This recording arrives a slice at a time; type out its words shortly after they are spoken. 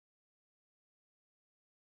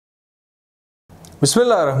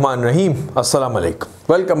Bismillah ar-Rahman Rahim. Assalamu alaikum.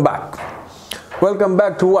 Welcome back. Welcome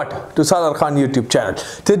back to what? To Salaar Khan YouTube channel.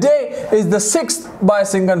 Today is the sixth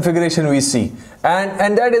biasing configuration we see.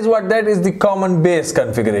 And that is what? That is the common base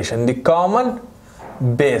configuration. The common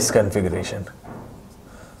base configuration.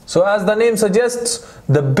 So as the name suggests,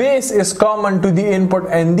 the base is common to the input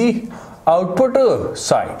and the output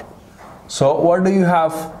side. So what do you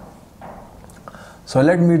have? So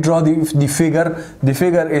let me draw the figure. The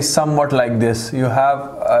figure is somewhat like this. You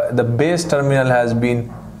have the base terminal has been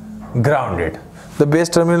grounded. The base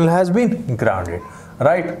terminal has been grounded,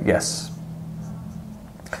 right? Yes.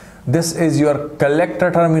 This is your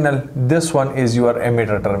collector terminal. This one is your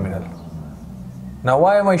emitter terminal. Now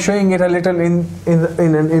why am I showing it a little in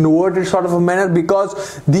an inverted sort of a manner?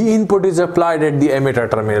 Because the input is applied at the emitter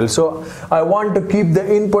terminal. So I want to keep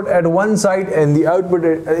the input at one side and the output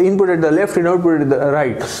input at the left and output at the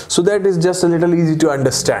right. So that is just a little easy to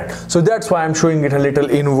understand. So that's why I'm showing it a little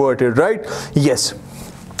inverted, right? Yes.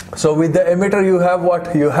 So with the emitter you have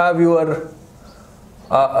what? You have your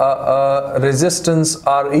resistance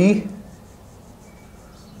Re.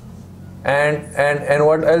 And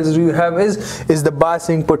what else do you have is the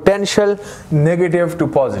biasing potential negative to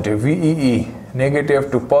positive, VEE,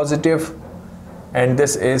 negative to positive, and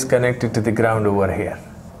this is connected to the ground over here.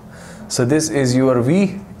 So this is your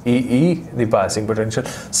VEE, the biasing potential.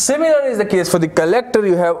 Similar is the case for the collector.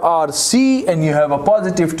 You have RC and you have a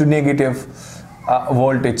positive to negative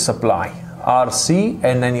voltage supply, RC,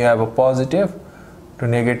 and then you have a positive to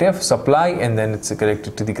negative supply, and then it's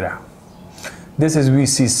connected to the ground. This is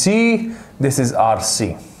VCC, this is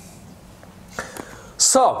RC.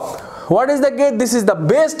 So what is the gate? This is the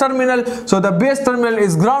base terminal. So the base terminal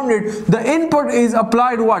is grounded. The input is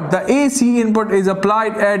applied what? The AC input is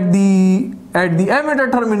applied at the emitter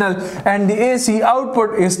terminal, and the AC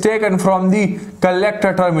output is taken from the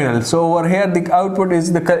collector terminal. So over here the output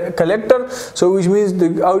is the collector, so which means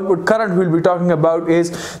the output current we'll be talking about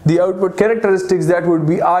is the output characteristics, that would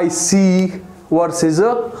be IC versus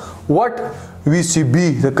what?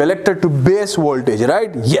 VCB, the collector to base voltage,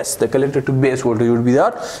 right? Yes, the collector to base voltage would be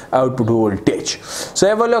our output voltage. So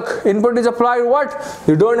have a look. Input is applied what?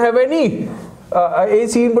 You don't have any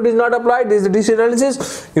AC input is not applied. This is the DC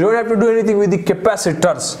analysis. You don't have to do anything with the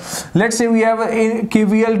capacitors. Let's say we have a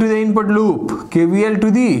KVL to the input loop, KVL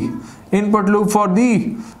to the input loop for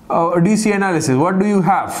the DC analysis. What do you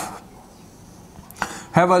have?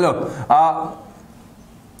 Have a look.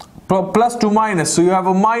 Plus to minus, so you have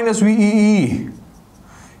a minus VEE.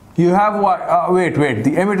 You have what? Wait,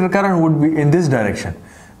 the emitter current would be in this direction.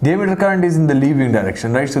 The emitter current is in the leaving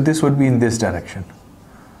direction, right? So this would be in this direction.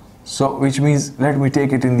 So which means, let me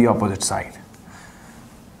take it in the opposite side.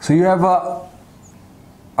 So you have a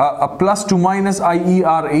plus to minus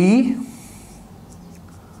IERE,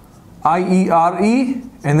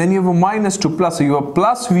 and then you have a minus to plus, so you have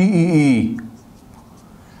plus VEE,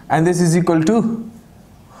 and this is equal to,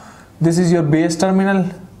 this is your base terminal,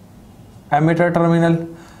 emitter terminal,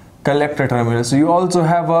 collector terminal. So you also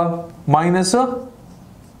have a minus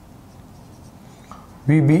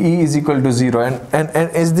VBE is equal to 0. And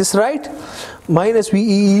is this right? Minus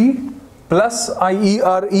VEE plus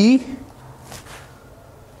IERE,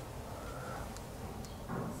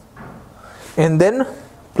 and then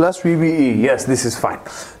plus VBE. Yes, this is fine.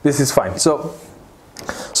 This is fine.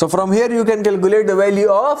 So from here you can calculate the value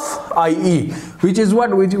of IE, which is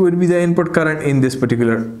what? Which would be the input current in this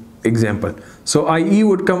particular example. So IE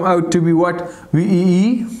would come out to be what?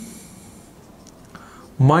 VEE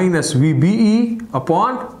minus VBE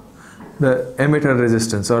upon the emitter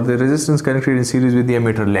resistance, or the resistance connected in series with the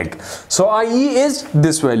emitter leg. So IE is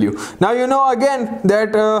this value. Now you know again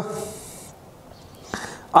that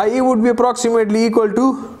IE would be approximately equal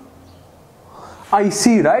to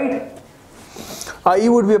IC, right? IE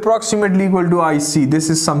would be approximately equal to IC.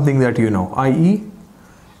 This is something that you know. IE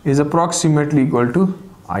is approximately equal to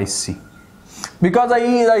IC. Because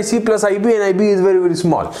IE is IC plus IB, and IB is very, very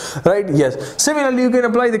small, right? Yes. Similarly, you can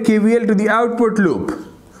apply the KVL to the output loop.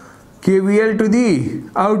 KVL to the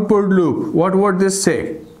output loop. What would this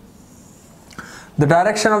say? The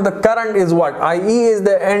direction of the current is what? IE is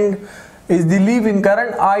the end, is the leaving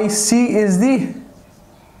current. IC is the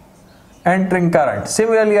entering current.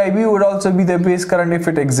 Similarly, IB would also be the base current if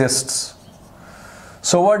it exists.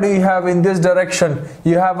 So what do you have in this direction?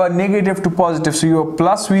 You have a negative to positive. So you have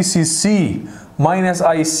plus VCC minus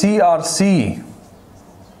ICRC.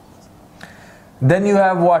 Then you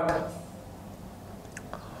have what?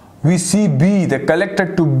 VCB, the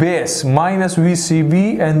collector to base, minus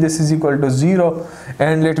VCB, and this is equal to 0.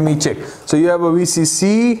 And let me check. So you have a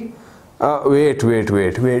VCC wait,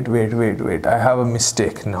 I have a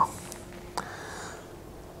mistake now.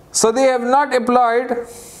 So they have not applied.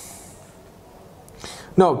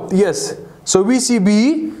 No, yes. So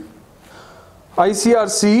VCB,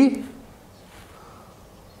 ICRC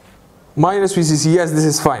minus VCC. Yes, this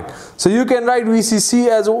is fine. So you can write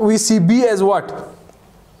VCB as what?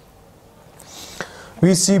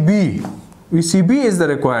 VCB is the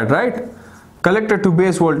required, right? Collector to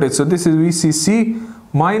base voltage. So this is VCC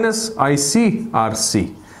minus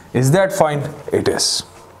ICRC. Is that fine? It is.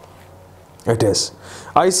 It is.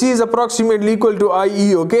 IC is approximately equal to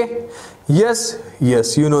IE, okay?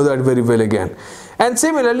 Yes, you know that very well again. And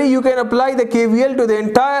similarly, you can apply the KVL to the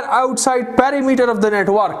entire outside perimeter of the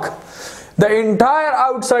network. The entire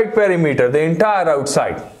outside perimeter,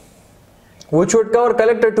 which would cover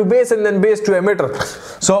collector to base and then base to emitter.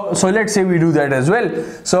 So let's say we do that as well.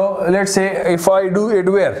 So let's say if I do it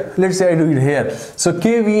where? Let's say I do it here. So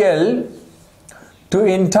KVL to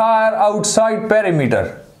entire outside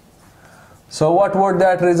perimeter. So what would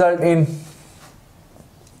that result in?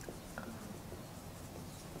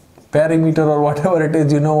 Perimeter or whatever it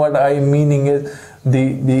is, you know what I am meaning is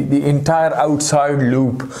the entire outside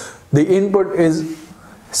loop. The input is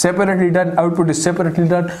separately done, output is separately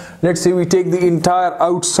done. Let's say we take the entire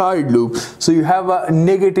outside loop. So you have a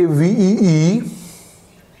negative VEE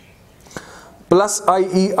plus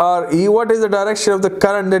IERE. What is the direction of the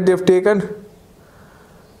current that they have taken?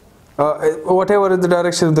 Whatever is the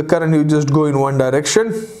direction of the current, you just go in one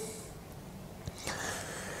direction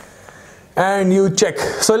and you check.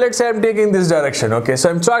 So let's say I'm taking this direction, okay? So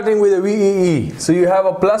I'm starting with a VEE. So you have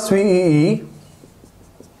a plus VEE.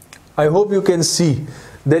 I hope you can see.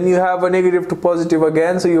 Then you have a negative to positive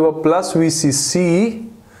again. So you have a plus VCC.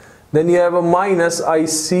 Then you have a minus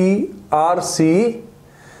ICRC.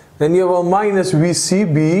 Then you have a minus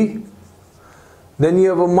VCB. Then you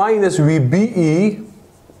have a minus VBE.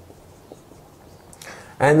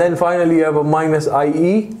 And then finally you have a minus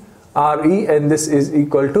IERE, and this is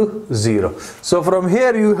equal to 0. So from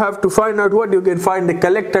here you have to find out what you can find the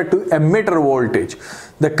collector to emitter voltage.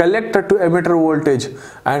 The collector to emitter voltage,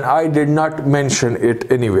 and I did not mention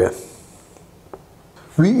it anywhere.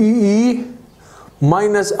 VEE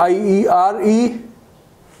minus IERE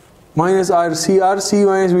minus RCRC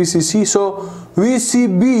minus VCC. So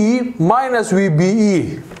VCB minus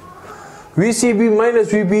VBE. VCB minus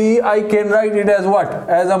VBE, I can write it as what?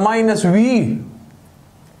 As a minus VCE.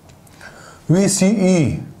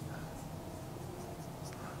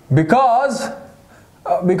 Because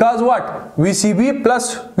what? VCB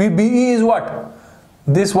plus VBE is what?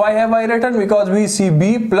 This why have I written? Because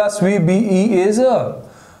VCB plus VBE is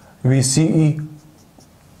VCE.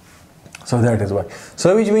 So that is why.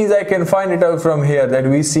 So which means I can find it out from here that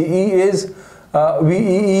VCE is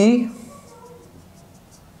VEE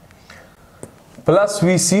plus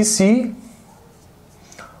VCC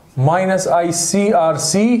minus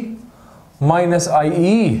ICRC minus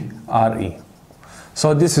IERE.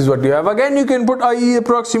 So this is what you have. Again, you can put IE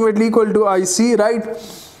approximately equal to IC, right?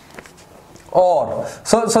 Or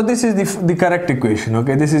so this is the correct equation,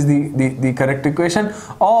 okay? This is the correct equation.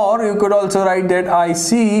 Or you could also write that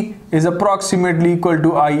IC is approximately equal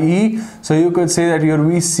to IE. So you could say that your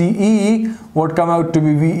VCE would come out to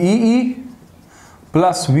be VEE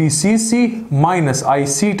plus VCC minus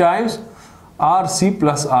IC times RC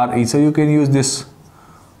plus RE. So you can use this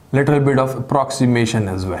little bit of approximation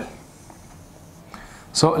as well.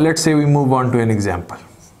 So let's say we move on to an example.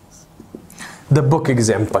 The book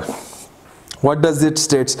example. What does it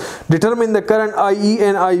states? Determine the current IE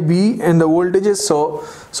and IB and the voltages. So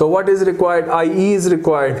what is required? IE is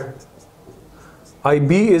required,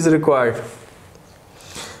 IB is required,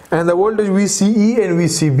 and the voltage VCE and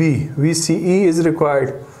VCB. VCE is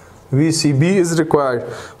required, VCB is required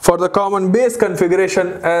for the common base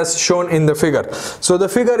configuration as shown in the figure. So the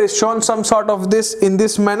figure is shown some sort of this in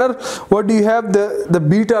this manner. What do you have? The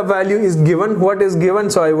beta value is given. What is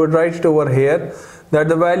given? So I would write it over here that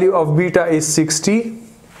the value of beta is 60.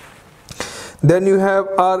 Then you have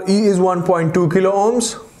RE is 1.2 kilo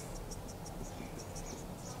ohms.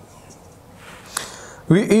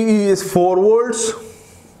 VEE is 4 volts.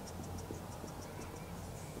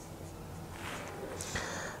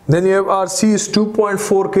 Then you have RC is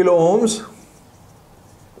 2.4 kilo ohms,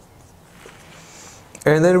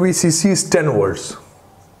 and then VCC is 10 volts.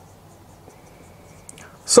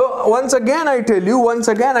 So once again I tell you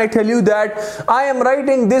that I am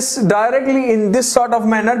writing this directly in this sort of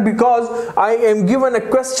manner because I am given a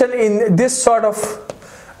question in this sort of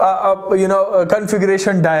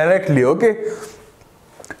configuration directly, okay?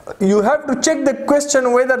 You have to check the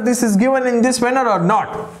question whether this is given in this manner or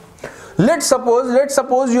not. let's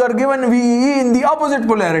suppose you are given VEE in the opposite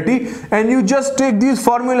polarity and you just take these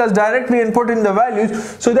formulas directly and put in the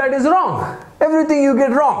values, so that is wrong. Everything you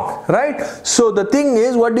get wrong, right? So the thing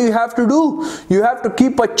is, what do? You have to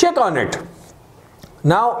keep a check on it.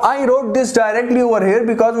 Now I wrote this directly over here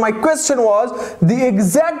because my question was the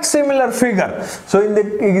exact similar figure. So in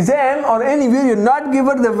the exam or anywhere, you're not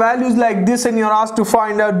given the values like this and you're asked to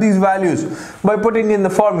find out these values by putting in the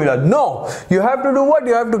formula. No, you have to do what?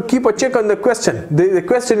 You have to keep a check on the question. The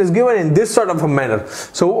question is given in this sort of a manner.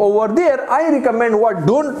 So over there, I recommend what?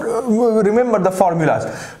 Don't remember the formulas.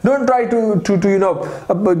 Don't try to you know,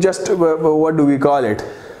 just what do we call it?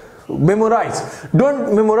 Memorize.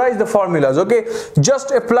 Don't memorize the formulas, okay?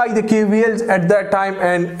 Just apply the KVLs at that time,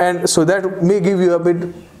 and so that may give you a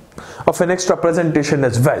bit of an extra presentation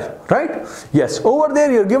as well, right? Yes, over there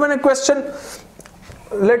you're given a question,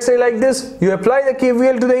 let's say like this, you apply the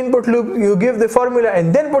KVL to the input loop, you give the formula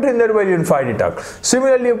and then put in that value and find it out.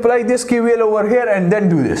 Similarly, apply this KVL over here and then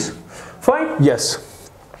do this. Fine? Yes.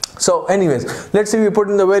 So anyways, let's say we put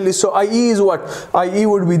in the value. So IE is what? IE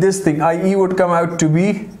would be this thing. IE would come out to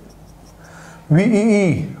be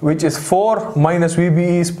VEE, which is 4 minus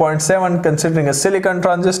VBE is 0.7, considering a silicon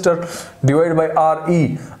transistor, divided by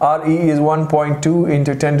RE. RE is 1.2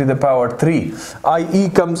 into 10 to the power 3. IE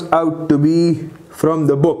comes out to be, from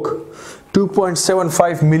the book,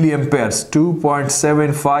 2.75 milliamperes.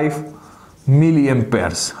 2.75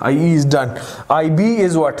 milliamperes. IE is done. IB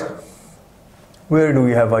is what? Where do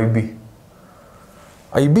we have IB?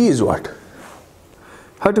 IB is what?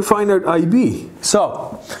 How to find out IB?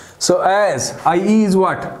 So as IE is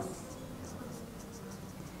what?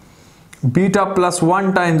 Beta plus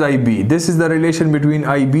 1 times IB. This is the relation between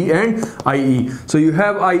IB and IE. So you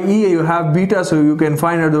have IE, you have beta, so you can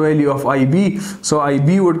find out the value of IB. So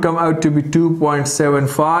IB would come out to be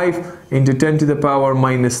 2.75 into 10 to the power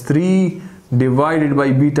minus 3 divided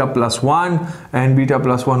by beta plus 1, and beta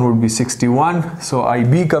plus 1 would be 61. So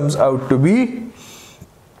IB comes out to be,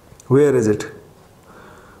 where is it?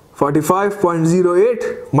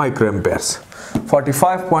 45.08 microamperes.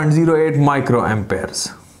 45.08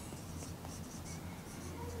 microamperes.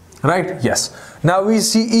 Right? Yes. Now we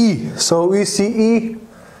see E. So we see E,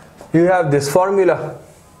 you have this formula.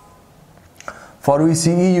 For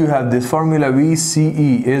VCE, you have this formula.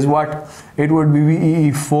 VCE is what? It would be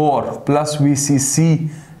VEE 4 plus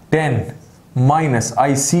VCC 10 minus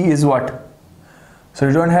IC is what? So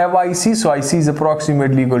you don't have IC, so IC is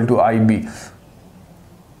approximately equal to IB.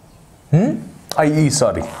 IE,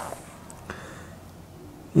 sorry.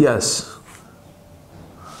 Yes.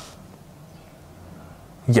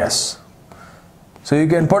 Yes. So you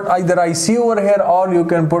can put either IC over here, or you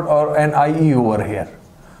can put an IE over here.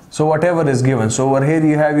 So whatever is given. So over here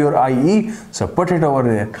you have your IE, so put it over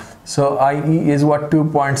there. So IE is what?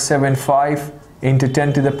 2.75 into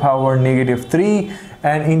 10 to the power negative 3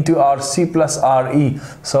 and into RC plus RE.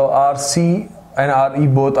 So RC and RE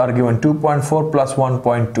both are given 2.4 plus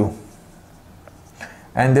 1.2.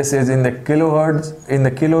 And this is in the kilohertz, in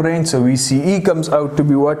the kilo range. So VCE comes out to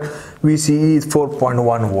be what? VCE is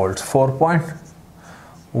 4.1 volts.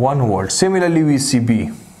 4.1 volts. Similarly,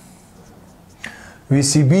 VCB.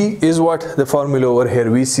 VCB is what? The formula over here.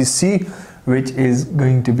 VCC, which is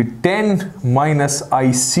going to be 10 minus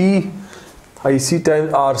IC. IC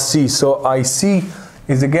times RC. So IC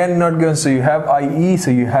is again not given. So you have IE.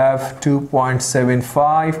 So you have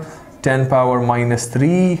 2.75. 10 power minus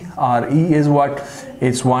 3. RE is what?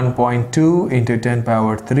 It's 1.2 into 10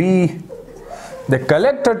 power 3. The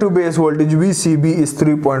collector to base voltage VCB is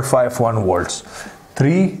 3.51 volts.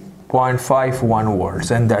 3.51 volts,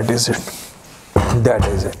 and that is it. That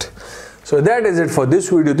is it. So that is it for this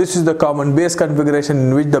video. This is the common base configuration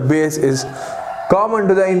in which the base is common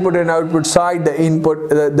to the input and output side.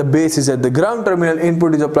 The base is at the ground terminal.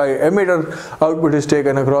 Input is applied emitter. Output is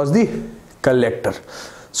taken across the collector.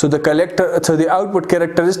 So the output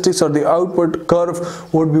characteristics or the output curve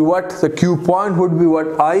would be what? The Q point would be what?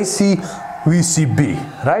 IC VCB,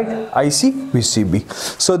 right? IC VCB.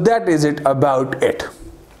 So that is it about it.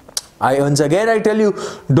 Once again I tell you,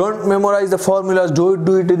 don't memorize the formulas, don't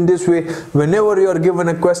do it in this way. Whenever you are given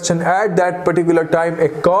a question at that particular time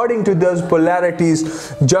according to those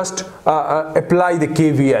polarities, just apply the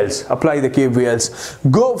KVLs. Apply the KVLs.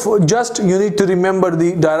 Go for just, you need to remember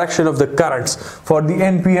the direction of the currents for the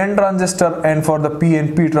NPN transistor and for the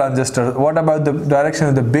PNP transistor. What about the direction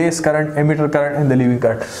of the base current, emitter current, and the leaving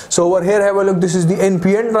current? So over here, have a look. This is the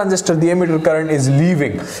NPN transistor. The emitter current is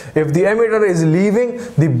leaving. If the emitter is leaving,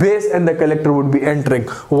 the base and the collector would be entering.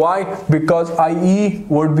 Why? Because IE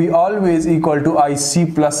would be always equal to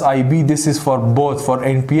IC plus IB. This is for both, for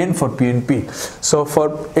NPN, for PNP. So for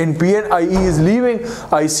NPN, IE is leaving,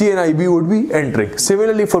 IC and IB would be entering.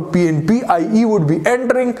 Similarly for PNP, IE would be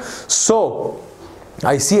entering, so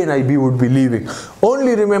IC and IB would be leaving.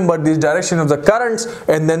 Only remember this direction of the currents,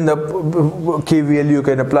 and then the KVL you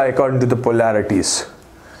can apply according to the polarities.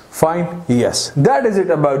 Fine? Yes. That is it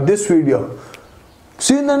about this video.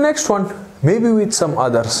 See you in the next one, maybe with some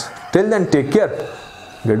others. Till then, take care.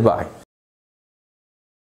 Goodbye.